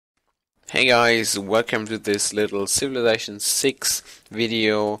Hey guys, welcome to this little Civilization 6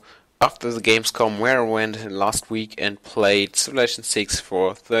 video after the Gamescom, where I went last week and played Civilization 6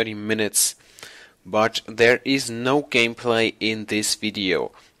 for 30 minutes. But there is no gameplay in this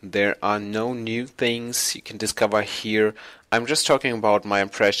video. There are no new things you can discover here. I'm just talking about my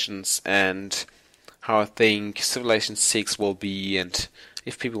impressions and how I think Civilization 6 will be and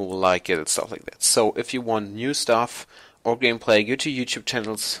if people will like it and stuff like that. So if you want new stuff or gameplay, go to YouTube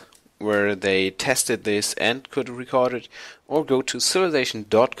channels where they tested this and could record it, or go to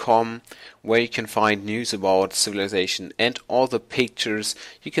civilization.com where you can find news about Civilization and all the pictures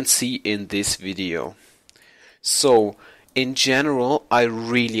you can see in this video. So, in general, I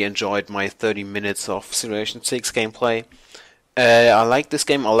really enjoyed my 30 minutes of Civilization 6 gameplay. I like this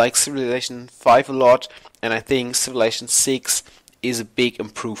game, I like Civilization 5 a lot, and I think Civilization 6 is a big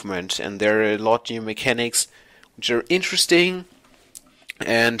improvement, and there are a lot of new mechanics which are interesting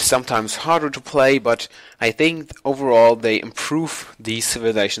and sometimes harder to play, but I think overall they improve the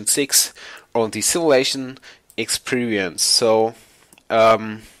Civilization 6 or the Civilization experience. So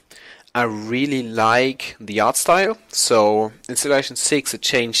I really like the art style. So in Civilization 6 it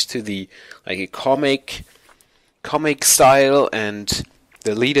changed to the a comic style, and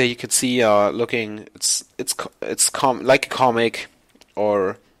the leader you can see are looking like a comic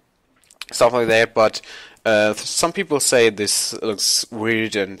or stuff like that, but some people say this looks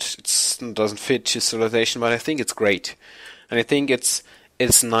weird and it doesn't fit to Civilization, but I think it's great, and I think it's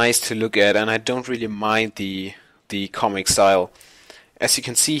nice to look at, and I don't really mind the comic style. As you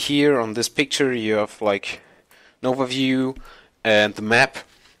can see here on this picture, you have like an overview and the map,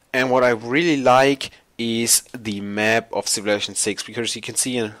 and what I really like is the map of Civilization 6, because you can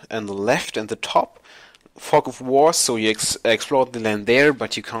see on the left and the top fog of war, so you explore the land there,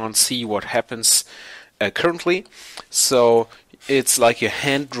 but you can't see what happens currently. So it's like a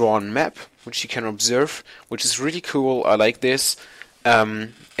hand-drawn map which you can observe, which is really cool. I like this.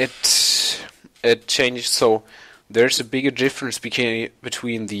 It changes, so there's a bigger difference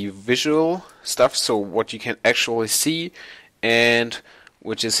between the visual stuff, so what you can actually see, and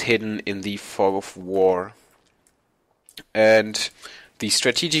which is hidden in the fog of war. And the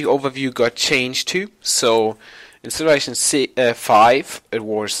strategic overview got changed too. So in Civilization 5 it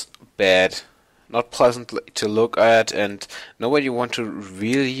was bad, not pleasant to look at, and nobody want to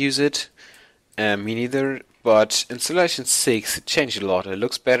really use it. Me neither. But in Civilization 6 it changed a lot. It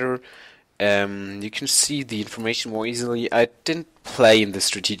looks better. You can see the information more easily. I didn't play in the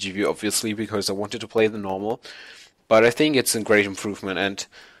strategic view obviously because I wanted to play the normal, but I think it's a great improvement, and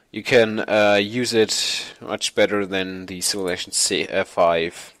you can use it much better than the Civilization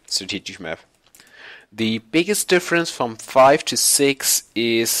 5 strategic map. The biggest difference from 5 to 6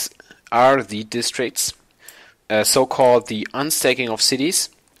 are the districts, so-called the unstacking of cities.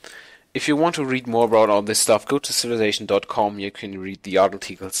 If you want to read more about all this stuff, go to civilization.com. You can read the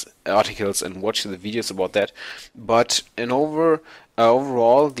articles and watch the videos about that. But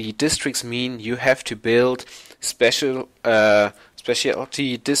overall, the districts mean you have to build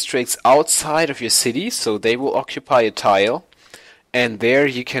specialty districts outside of your city, so they will occupy a tile, and there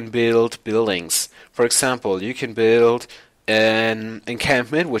you can build buildings. For example, you can build an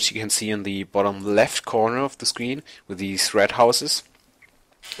encampment, which you can see in the bottom left corner of the screen with these red houses.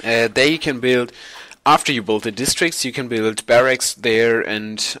 There you can build, after you build the districts, you can build barracks there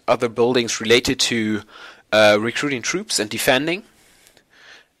and other buildings related to recruiting troops and defending.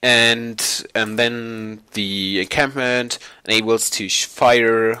 And then the encampment enables to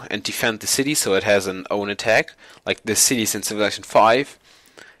fire and defend the city, so it has an own attack, like the cities in Civilization 5.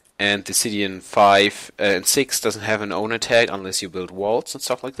 And the city in 5 and 6 doesn't have an own attack unless you build walls and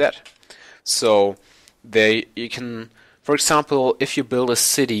stuff like that. So you can, for example, if you build a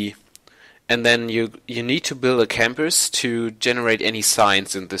city and then you need to build a campus to generate any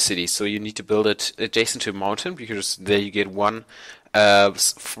signs in the city. So you need to build it adjacent to a mountain, because there you get one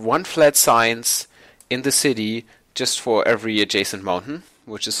flat signs in the city just for every adjacent mountain,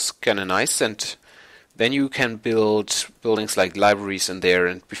 which is kind of nice. And then you can build buildings like libraries in there,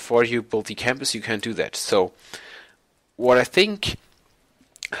 and before you build the campus you can do that. So what I think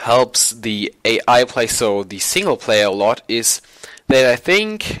helps the AI play, so the single player, a lot, is that I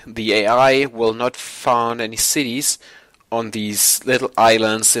think the AI will not found any cities on these little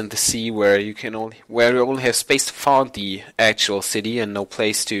islands in the sea where you only have space to found the actual city and no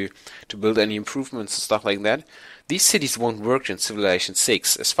place to build any improvements and stuff like that. These cities won't work in Civilization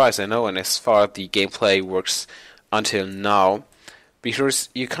 6, as far as I know, and as far as the gameplay works until now, because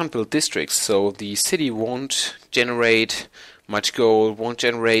you can't build districts, so the city won't generate much gold, won't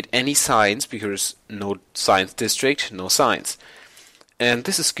generate any signs, because no science district, no science. And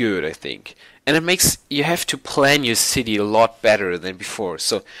this is good, I think. And it makes you have to plan your city a lot better than before.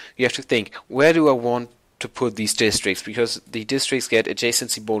 So you have to think, where do I want to put these districts? Because the districts get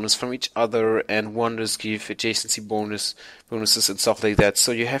adjacency bonus from each other, and wonders give adjacency bonuses and stuff like that.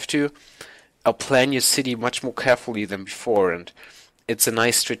 So you have to plan your city much more carefully than before, and it's a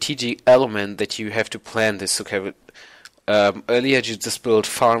nice strategic element that you have to plan this. Okay, earlier you just built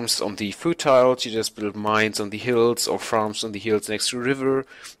farms on the food tiles, you just build mines on the hills, or farms on the hills next to a river,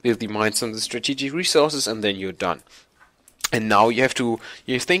 build the mines on the strategic resources, and then you're done. And now you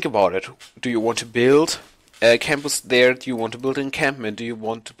think about it. Do you want to build a campus there? Do you want to build an encampment? Do you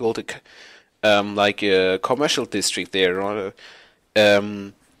want to build like a commercial district there, or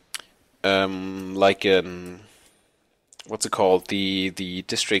like what's it called? The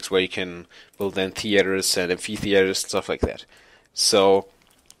districts where you can build then theaters and amphitheaters and stuff like that. So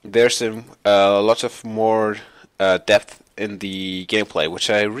there's a lot of more depth in the gameplay, which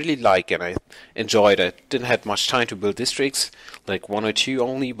I really like and I enjoyed. I didn't have much time to build districts, like 1 or 2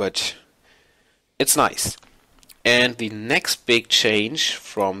 only, but it's nice. And the next big change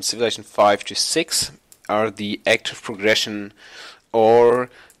from Civilization 5 to 6 are the active progression,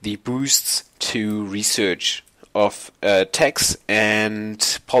 or the boosts to research of techs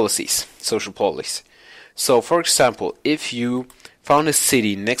and policies, social policies. So, for example, if you found a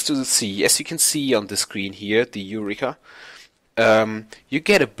city next to the sea, as you can see on the screen here, the Eureka, you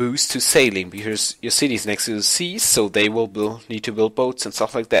get a boost to sailing because your city is next to the sea, so they will need to build boats and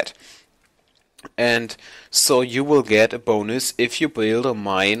stuff like that. And so you will get a bonus if you build a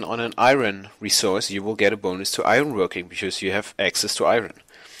mine on an iron resource. You will get a bonus to ironworking because you have access to iron.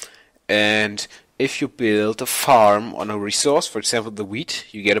 And if you build a farm on a resource, for example the wheat,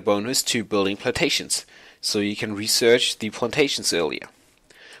 you get a bonus to building plantations. So you can research the plantations earlier,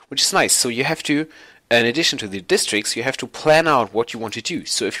 which is nice. So you have to, in addition to the districts, you have to plan out what you want to do.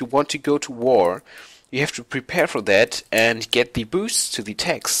 So if you want to go to war, you have to prepare for that and get the boosts to the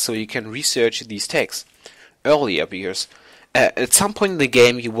techs so you can research these techs earlier, because at some point in the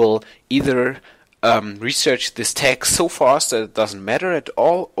game you will either research this tech so fast that it doesn't matter at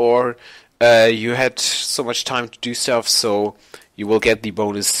all, or you had so much time to do stuff, so you will get the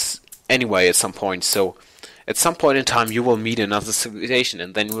bonus anyway at some point. So at some point in time you will meet another civilization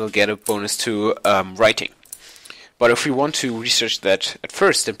and then you will get a bonus to writing. But if you want to research that at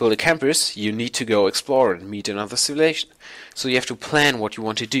first and build a campus, you need to go explore and meet another civilization. So you have to plan what you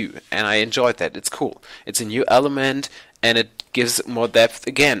want to do, and I enjoyed that. It's cool. It's a new element, and it gives more depth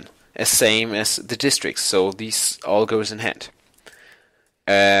again, as same as the districts. So these all goes in hand,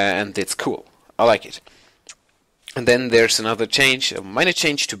 and it's cool. I like it. And then there's another change, a minor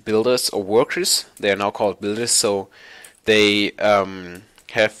change to builders or workers. They are now called builders, so they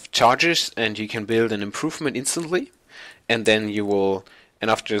have charges and you can build an improvement instantly, and then and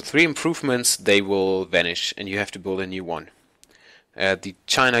after 3 improvements they will vanish and you have to build a new one. The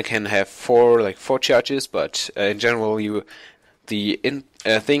China can have 4 charges, but in general the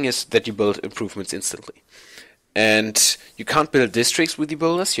thing is that you build improvements instantly. And you can't build districts with the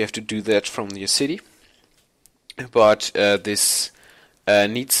builders, you have to do that from your city. But you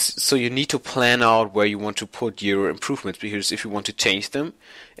need to plan out where you want to put your improvements, because if you want to change them,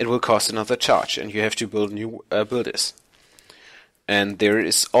 it will cost another charge, and you have to build new builders. And there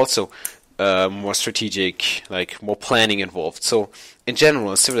is also more strategic, more planning involved. So in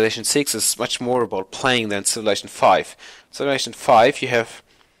general, Civilization 6 is much more about planning than Civilization 5. Civilization 5, you have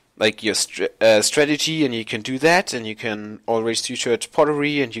your strategy, and you can do that, and you can always research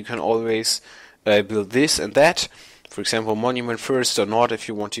pottery, and you can always build this and that. For example, monument first or not. If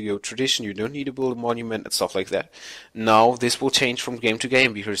you want to go tradition, you don't need to build a monument and stuff like that. Now this will change from game to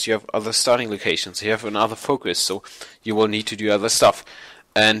game because you have other starting locations, you have another focus, so you will need to do other stuff.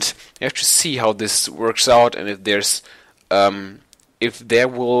 And you have to see how this works out, and if there's if there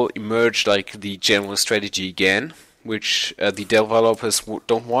will emerge the general strategy again, which the developers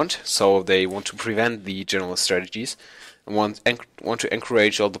don't want, so they want to prevent the general strategies and want to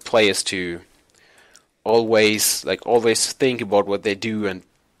encourage all the players to always think about what they do and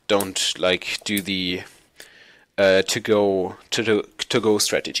don't do the to go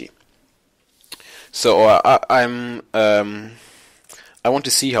strategy. So I want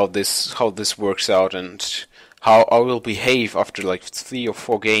to see how this works out and how I will behave after 3 or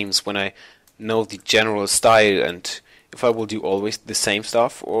 4 games when I know the general style, and if I will do always the same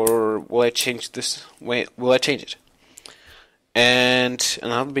stuff, or will I change this way? Will I change it? And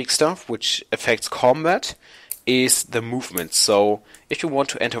another big stuff which affects combat is the movement. So if you want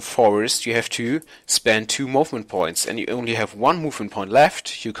to enter forest, you have to spend 2 movement points, and you only have 1 movement point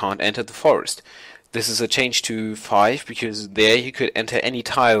left, you can't enter the forest. This is a change to 5 because there you could enter any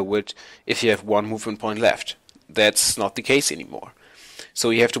tile with if you have one movement point left. That's not the case anymore. So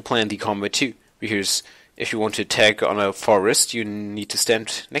you have to plan the combat too, because if you want to attack on a forest, you need to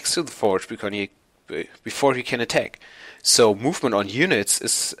stand next to the forest before you can attack. So movement on units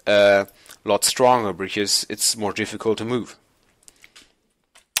is a lot stronger because it's more difficult to move.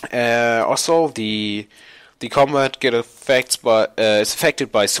 Also, the combat get effects is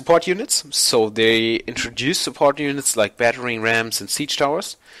affected by support units. So they introduce support units like battering rams and siege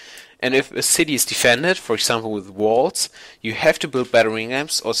towers. And if a city is defended, for example with walls, you have to build battering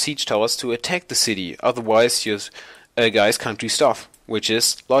rams or siege towers to attack the city. Otherwise, your guys can't do stuff, which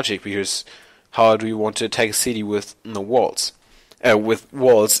is logic, because how do you want to attack a city with no walls? With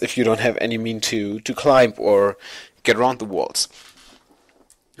walls, if you don't have any means to climb or get around the walls.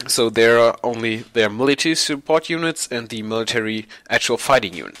 So there are military support units and the military actual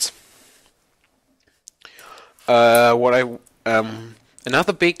fighting units.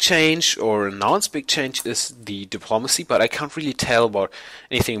 Another big change, or announced big change, is the diplomacy, but I can't really tell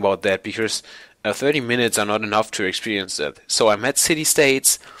anything about that because 30 minutes are not enough to experience that. So I met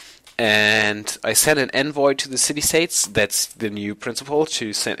city-states, and I sent an envoy to the city-states. That's the new principle,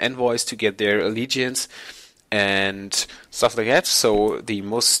 to send envoys to get their allegiance and stuff like that. So the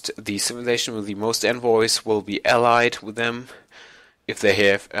civilization with the most envoys will be allied with them if they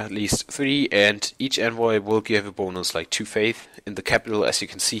have at least 3, and each envoy will give a bonus like 2 faith in the capital, as you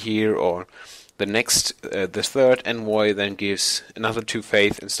can see here, or the third envoy then gives another 2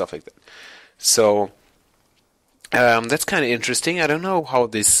 faith and stuff like that. So that's kind of interesting. I don't know how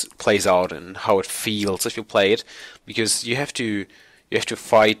this plays out and how it feels if you play it, because you have to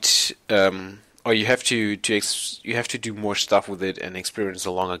fight, or you have to do more stuff with it and experience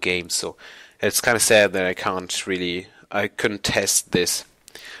a longer game. So it's kind of sad that I couldn't test this.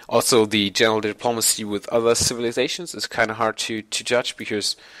 Also, the general diplomacy with other civilizations is kind of hard to judge,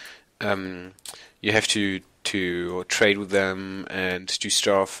 because you have to trade with them and do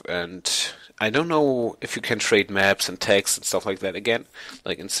stuff, and I don't know if you can trade maps and text and stuff like that again,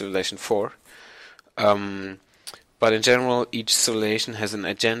 like in Civilization 4. But in general, each civilization has an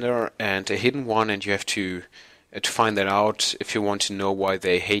agenda and a hidden one, and you have to find that out if you want to know why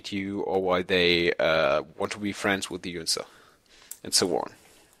they hate you or why they want to be friends with you and so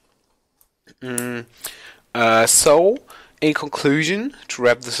on. So, in conclusion, to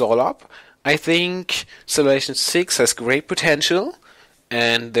wrap this all up, I think Civilization 6 has great potential,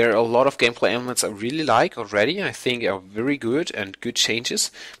 and there are a lot of gameplay elements I really like already. I think are very good and good changes,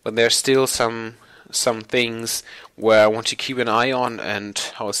 but there are still some things where I want to keep an eye on and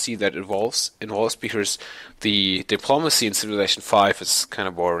how I see that involves, because the diplomacy in Civilization 5 is kind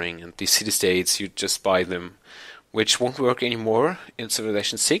of boring, and the city-states, you just buy them, which won't work anymore in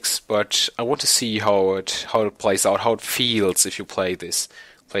Civilization 6, but I want to see how it plays out, how it feels if you play this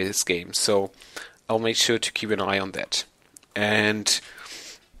game. So I'll make sure to keep an eye on that. And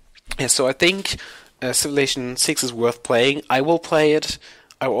yeah, so I think Civilization 6 is worth playing. I will play it.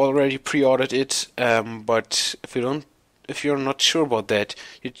 I already pre-ordered it, but if you're not sure about that,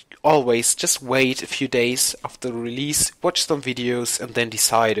 you always just wait a few days after the release, watch some videos, and then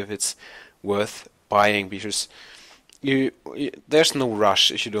decide if it's worth buying, because there's no rush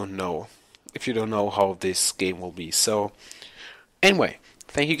if you don't know how this game will be. So anyway,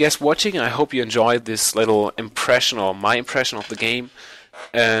 thank you guys for watching. I hope you enjoyed this little impression, or my impression of the game,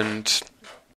 and